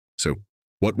So,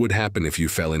 what would happen if you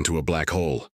fell into a black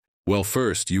hole? Well,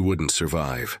 first, you wouldn't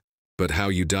survive. But how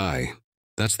you die,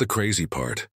 that's the crazy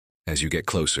part. As you get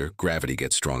closer, gravity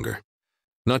gets stronger.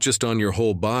 Not just on your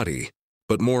whole body,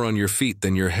 but more on your feet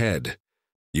than your head.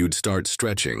 You'd start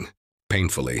stretching,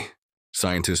 painfully.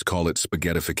 Scientists call it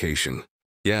spaghettification.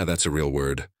 Yeah, that's a real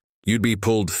word. You'd be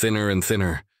pulled thinner and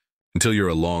thinner until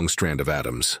you're a long strand of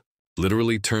atoms,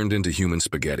 literally turned into human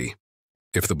spaghetti.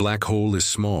 If the black hole is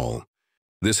small,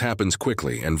 this happens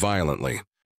quickly and violently.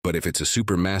 But if it's a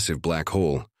supermassive black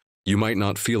hole, you might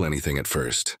not feel anything at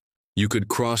first. You could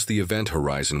cross the event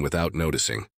horizon without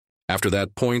noticing. After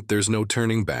that point, there's no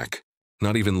turning back.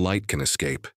 Not even light can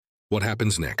escape. What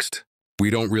happens next? We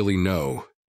don't really know.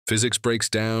 Physics breaks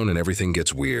down and everything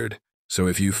gets weird. So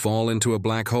if you fall into a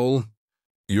black hole,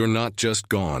 you're not just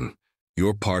gone.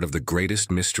 You're part of the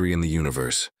greatest mystery in the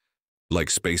universe.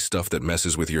 Like space stuff that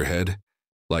messes with your head?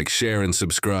 Like, share and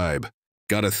subscribe.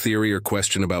 Got a theory or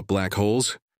question about black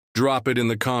holes? Drop it in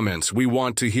the comments. We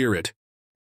want to hear it.